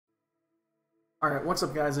Alright, what's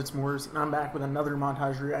up guys, it's Moors, and I'm back with another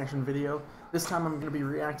montage reaction video. This time I'm going to be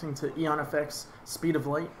reacting to Eon FX Speed of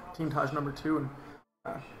Light, Montage number 2, and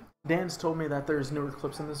Dan's told me that there's newer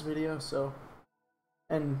clips in this video,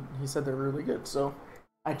 and he said they're really good, so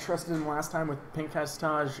I trusted him last time with Pink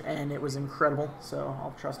Montage, and it was incredible, so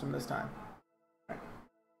I'll trust him this time. Right.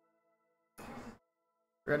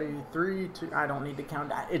 Ready, 3, 2, I don't need to count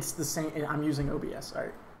that, it's the same, I'm using OBS,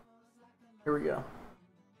 alright. Here we go.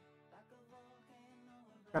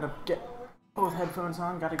 Gotta get both headphones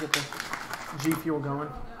on, gotta get the G Fuel going.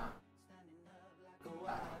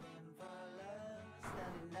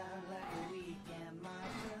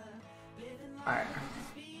 Alright.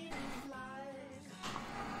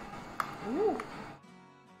 Ooh.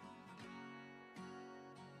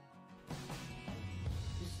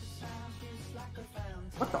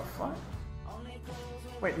 What the fuck?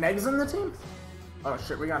 Wait, Meg's in the team? Oh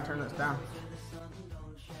shit, we gotta turn this down.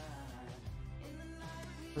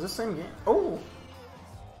 Is this the same game? Oh!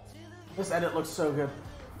 This edit looks so good.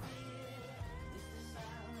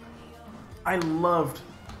 I loved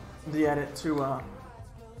the edit to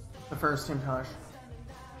the first Montage.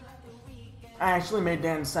 I actually made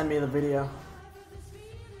Dan send me the video.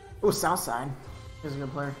 Oh, Southside. He's a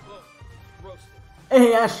good player.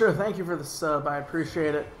 Hey Astro, thank you for the sub. I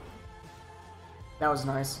appreciate it. That was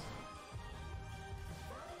nice.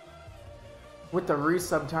 With the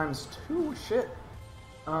resub times 2, shit.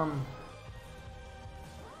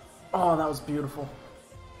 Oh, that was beautiful.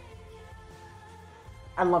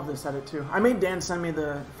 I love this edit too. I made Dan send me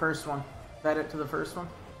the first one. The edit to the first one.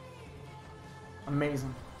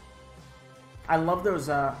 Amazing. I love those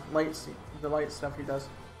the light stuff he does.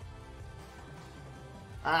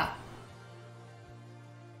 Ah.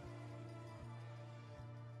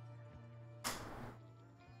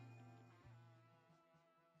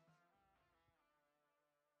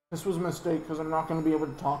 This was a mistake because I'm not going to be able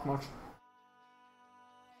to talk much.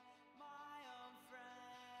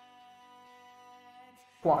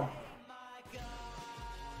 Quad.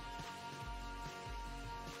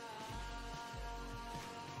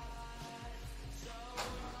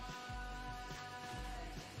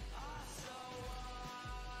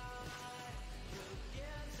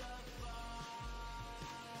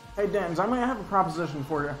 Hey Dans, I might have a proposition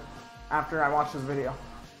for you after I watch this video.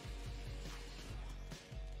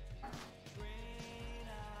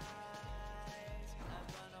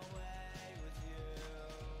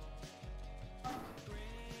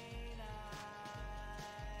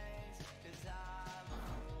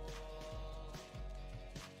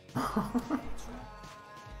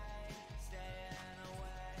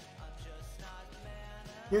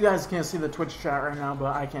 You guys can't see the Twitch chat right now,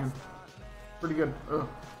 but I can. Pretty good. Ugh.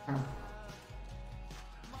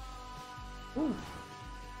 Ooh.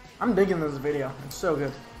 I'm digging this video. It's so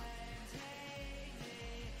good.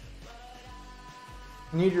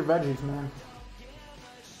 Need your veggies, man.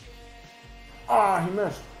 Ah, he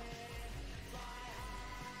missed.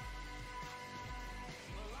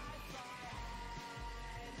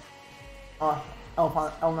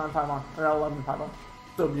 L9 on, or L11 on.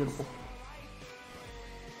 So beautiful.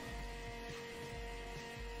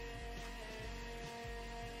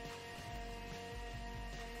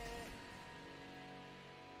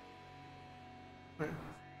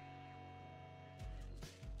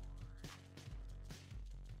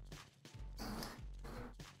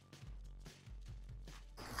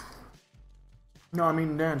 No, I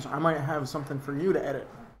mean, Dan, I might have something for you to edit.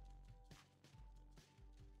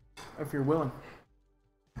 If you're willing.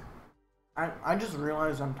 I just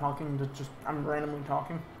realized I'm randomly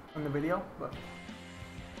talking in the video, but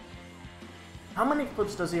how many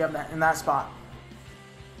clips does he have in that spot?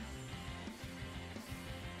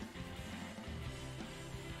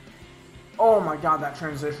 Oh my god, that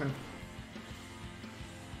transition.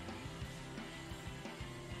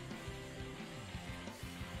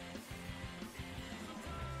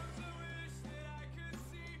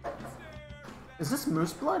 Is this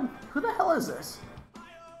Moose Blood? Who the hell is this?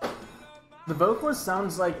 The vocalist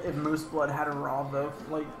sounds like if Moose Blood had a raw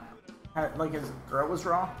vocal, like his throat was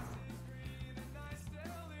raw.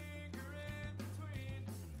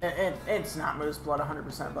 It's not Moose Blood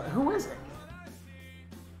 100%, but who is it?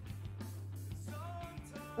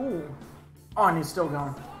 Ooh. Oh, and he's still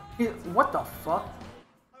going. What the fuck?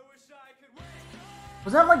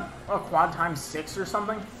 Was that like a quad times 6 or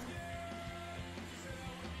something?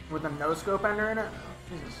 With a no-scope ender in it?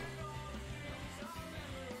 Jesus.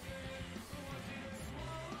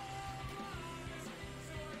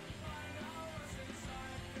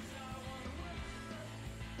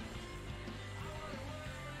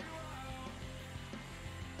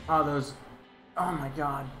 Oh, those... Oh my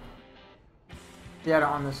god. The edit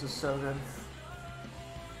on this is so good.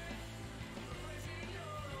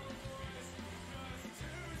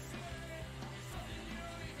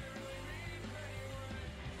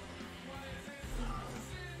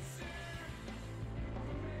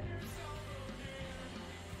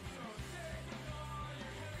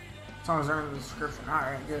 Songs are in the description.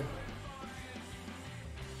 Alright, good.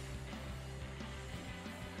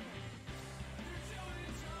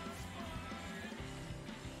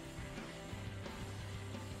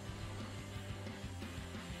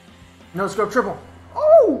 No scope triple.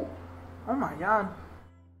 Oh! Oh my god.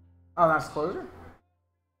 Oh, that's closer?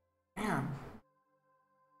 Damn.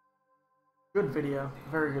 Good video.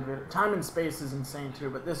 Very good video. Time and space is insane too,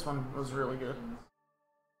 but this one was really good.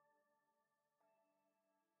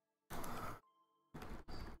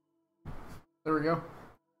 There we go.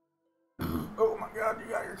 Oh my god,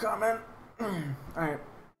 you got your comment. Alright.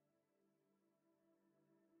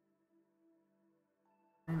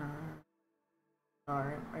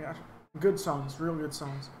 Alright, I got you. Good songs, real good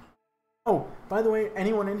songs. Oh, by the way,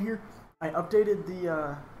 anyone in here, I updated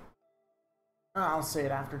the, I'll say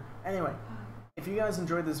it after. Anyway, if you guys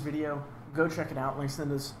enjoyed this video, go check it out. Links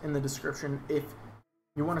in the description. If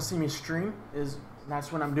you want to see me stream,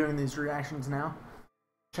 that's when I'm doing these reactions now.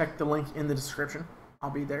 Check the link in the description. I'll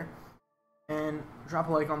be there. And drop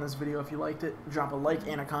a like on this video if you liked it. Drop a like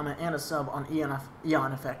and a comment and a sub on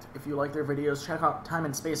Eon Effect if you like their videos. Check out Time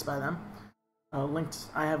and Space by them. Linked,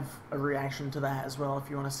 I have a reaction to that as well if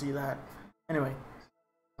you want to see that. Anyway,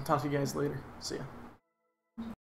 I'll talk to you guys later. See ya.